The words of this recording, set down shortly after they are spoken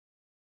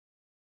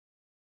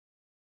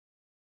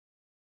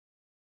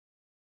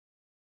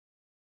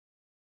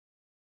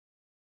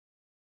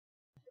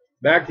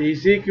Back to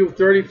Ezekiel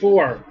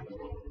 34.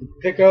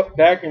 Pick up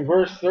back in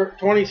verse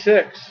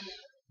 26.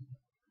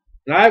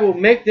 And I will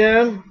make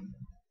them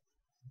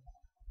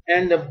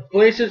and the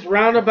places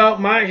round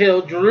about my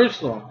hill,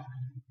 Jerusalem,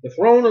 the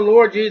throne of the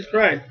Lord Jesus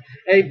Christ,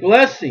 a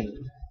blessing,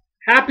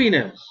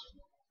 happiness.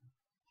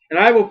 And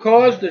I will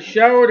cause the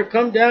shower to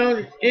come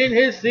down in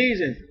his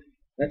season.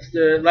 That's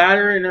the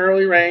latter and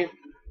early rain.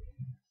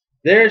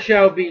 There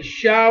shall be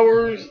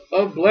showers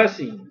of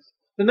blessings.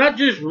 So not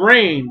just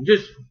rain,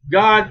 just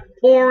God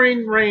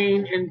pouring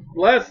rain and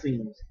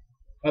blessings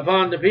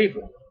upon the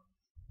people.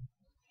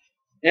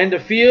 And the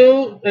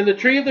field and the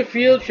tree of the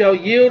field shall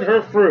yield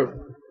her fruit.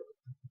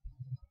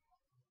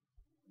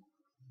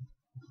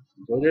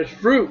 So there's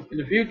fruit in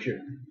the future,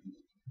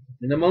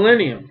 in the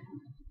millennium.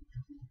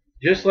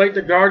 Just like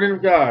the garden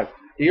of God.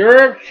 The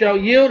earth shall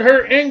yield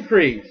her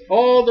increase.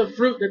 All the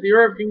fruit that the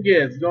earth can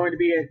give is going to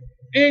be an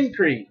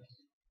increase.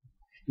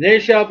 They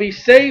shall be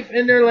safe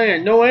in their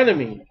land, no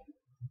enemy,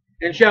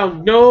 and shall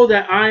know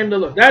that I am the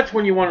Lord. That's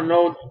when you want to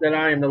know that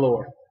I am the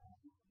Lord.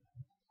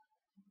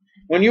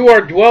 When you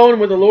are dwelling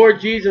with the Lord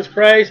Jesus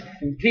Christ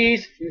in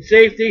peace and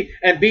safety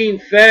and being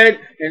fed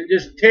and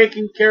just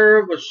taken care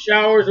of with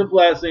showers of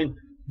blessing,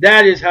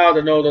 that is how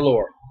to know the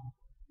Lord.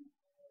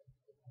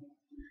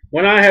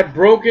 When I have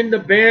broken the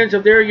bands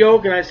of their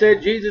yoke, and I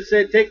said, Jesus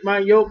said, take my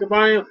yoke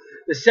upon you.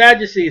 The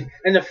Sadducees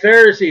and the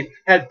Pharisees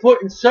had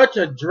put in such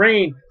a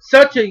drain,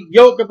 such a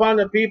yoke upon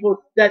the people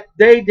that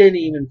they didn't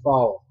even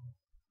follow.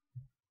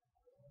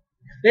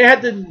 They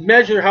had to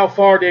measure how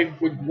far they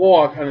would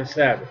walk on a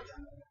Sabbath.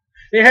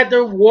 They had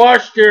to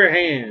wash their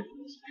hands.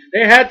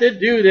 They had to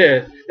do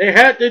this. They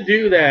had to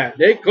do that.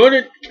 They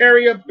couldn't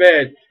carry a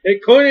bed. They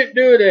couldn't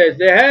do this.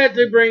 They had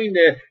to bring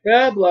this.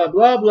 Blah, blah,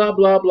 blah, blah,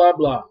 blah, blah,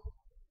 blah.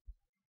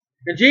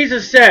 And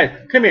Jesus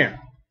said, come here.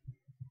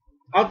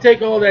 I'll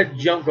take all that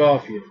junk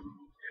off you.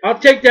 I'll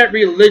take that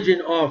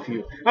religion off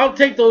you. I'll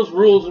take those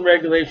rules and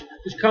regulations.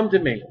 Just come to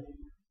me.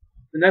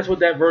 And that's what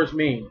that verse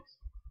means.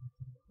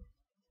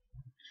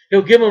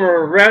 He'll give them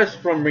a rest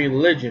from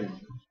religion.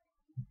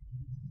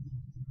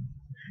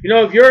 You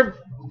know, if your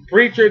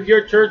preacher of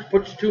your church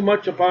puts too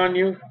much upon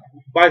you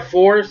by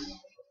force,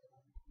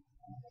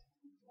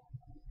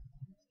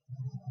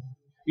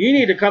 you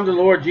need to come to the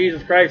Lord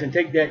Jesus Christ and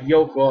take that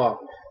yoke off.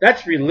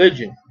 That's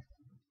religion.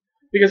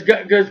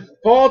 Because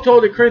Paul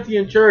told the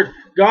Corinthian church,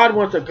 God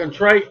wants a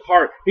contrite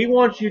heart. He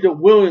wants you to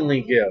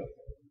willingly give.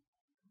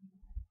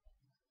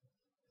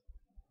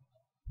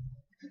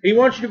 He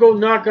wants you to go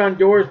knock on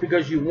doors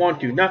because you want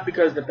to, not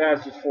because the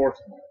pastor's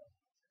forcing you.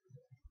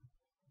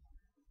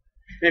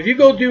 And if you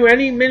go do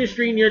any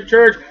ministry in your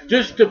church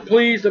just to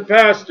please the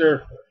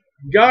pastor,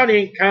 God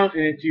ain't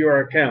counting it to your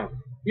account.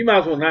 You might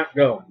as well not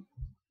go.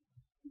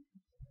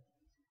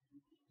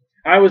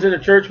 I was in a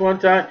church one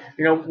time,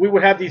 we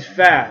would have these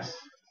fasts,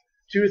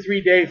 2 or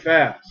 3 day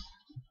fasts.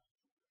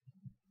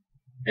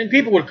 And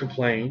people would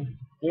complain,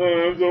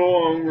 oh, I'm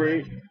so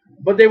hungry.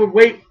 But they would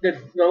wait,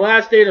 the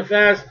last day of the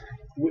fast,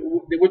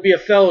 it would be a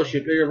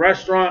fellowship, a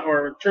restaurant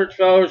or a church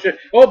fellowship.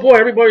 Oh boy,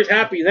 everybody's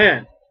happy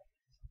then.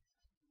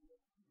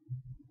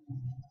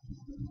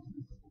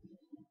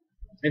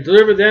 And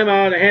deliver them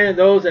out of the hand of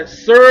those that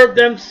serve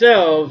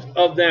themselves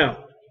of them.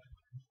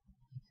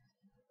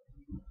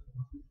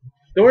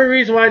 The only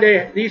reason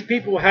why these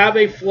people have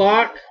a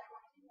flock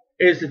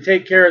is to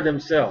take care of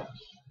themselves.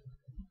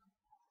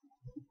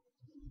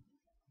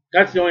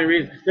 That's the only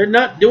reason. They're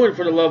not doing it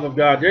for the love of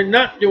God. They're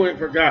not doing it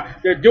for God.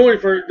 They're doing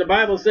it for, the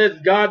Bible says,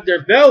 God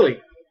their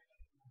belly.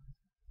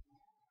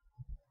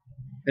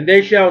 And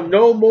they shall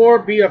no more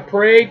be a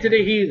prey to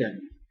the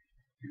heathen.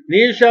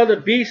 Neither shall the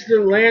beasts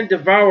of the land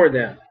devour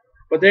them.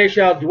 But they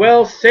shall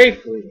dwell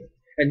safely,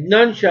 and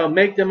none shall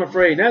make them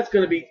afraid. And that's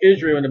going to be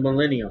Israel in the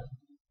millennium.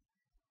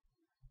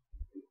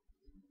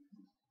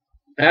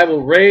 I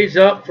will raise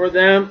up for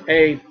them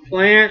a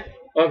plant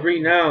of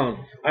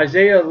renown.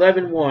 Isaiah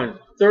 11:1,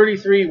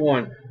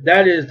 33:1.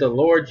 That is the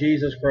Lord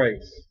Jesus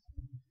Christ.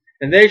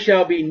 And they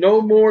shall be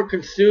no more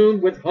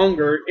consumed with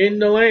hunger in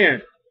the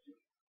land.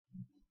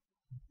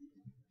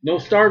 No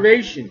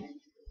starvation.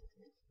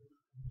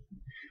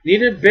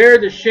 Neither bear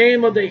the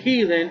shame of the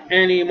heathen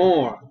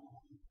anymore.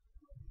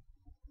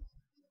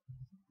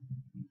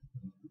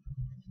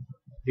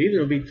 Heathen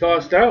will be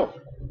tossed out.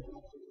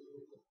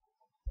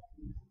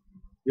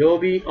 You'll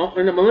be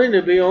in the millennium.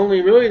 It'll be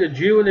only really the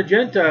Jew and the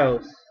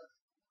Gentiles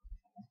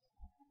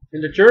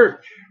in the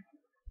church.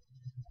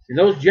 And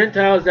those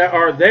Gentiles that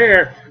are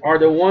there are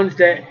the ones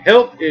that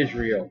help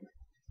Israel.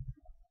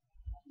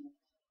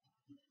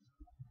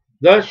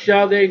 Thus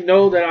shall they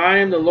know that I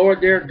am the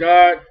Lord their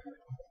God,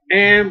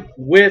 am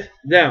with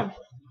them.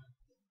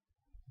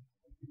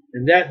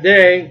 And that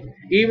they,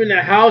 even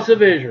the house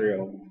of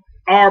Israel,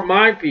 are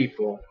my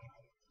people.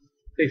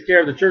 Takes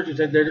care of the church.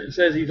 It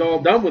says he's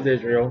all done with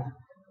Israel.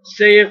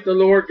 Saith the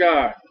Lord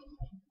God.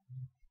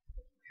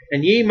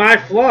 And ye my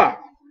flock,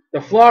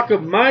 the flock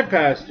of my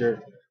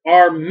pastor,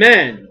 are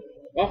men.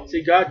 Oh,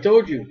 see, God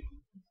told you.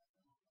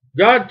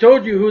 God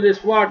told you who this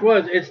flock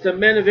was. It's the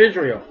men of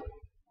Israel.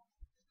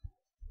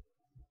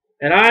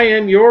 And I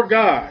am your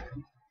God.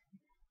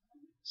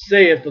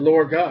 saith the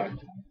Lord God.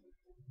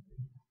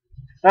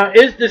 Now,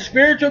 the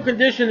spiritual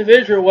condition of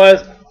Israel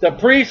was the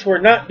priests were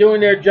not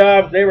doing their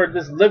jobs. They were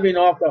just living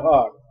off the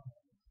hog.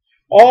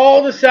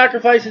 All the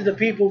sacrifices the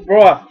people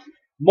brought,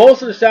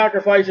 most of the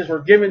sacrifices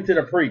were given to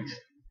the priests.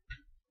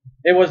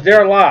 It was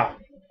their lot,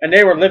 and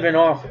they were living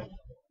off it.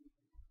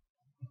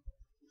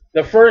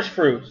 The first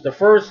fruits, the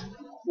first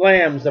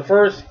lambs, the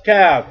first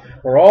calf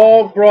were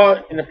all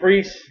brought in the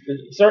priests.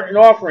 Certain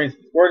offerings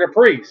were the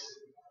priests.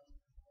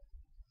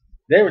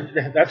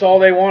 That's all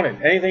they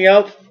wanted. Anything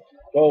else,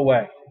 go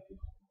away.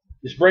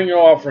 Just bring your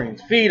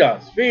offerings. Feed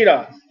us. Feed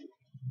us.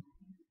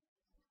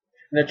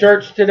 In the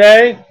church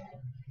today,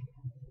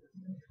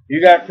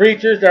 you got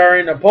preachers that are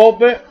in the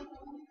pulpit,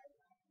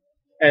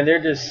 and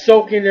they're just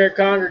soaking their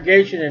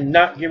congregation and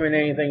not giving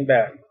anything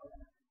back.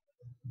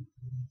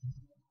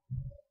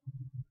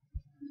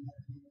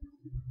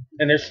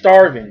 And they're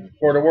starving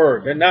for the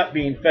word. They're not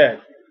being fed.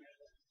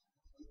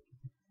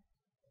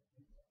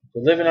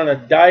 They're living on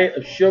a diet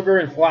of sugar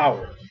and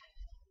flour.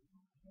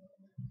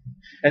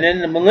 And then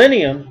in the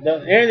millennium, the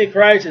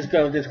Antichrist is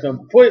going to just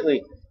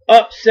completely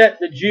upset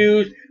the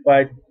Jews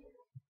by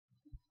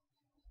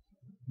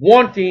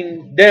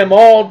wanting them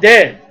all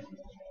dead.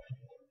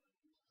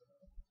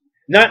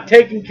 Not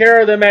taking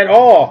care of them at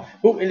all.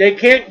 They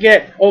can't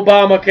get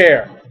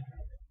Obamacare.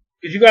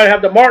 Because you got to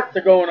have the mark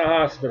to go in the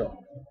hospital.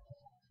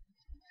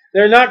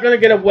 They're not going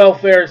to get a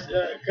welfare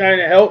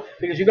kind of help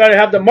because you got to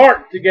have the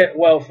mark to get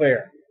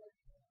welfare.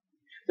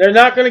 They're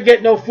not going to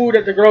get no food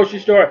at the grocery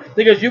store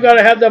because you got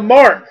to have the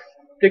mark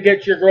to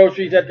get your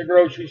groceries at the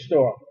grocery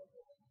store.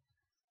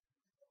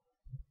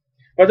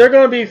 But there are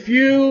going to be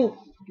few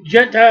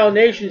Gentile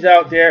nations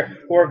out there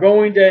who are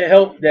going to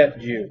help that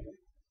Jew.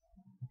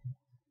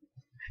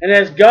 And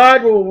as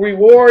God will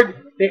reward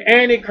the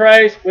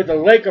Antichrist with a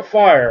lake of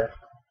fire,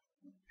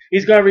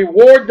 He's going to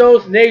reward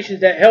those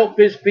nations that help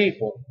His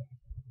people.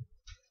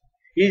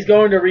 He's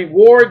going to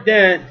reward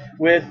them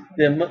with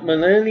the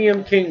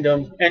millennium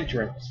kingdom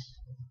entrance.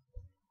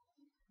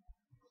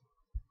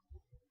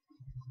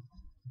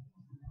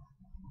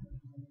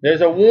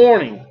 There's a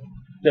warning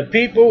to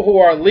people who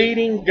are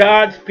leading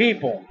God's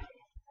people.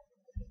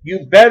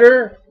 You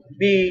better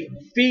be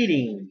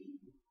feeding,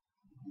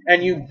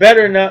 and you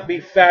better not be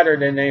fatter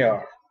than they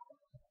are.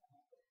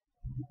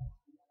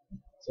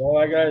 That's all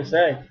I got to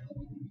say.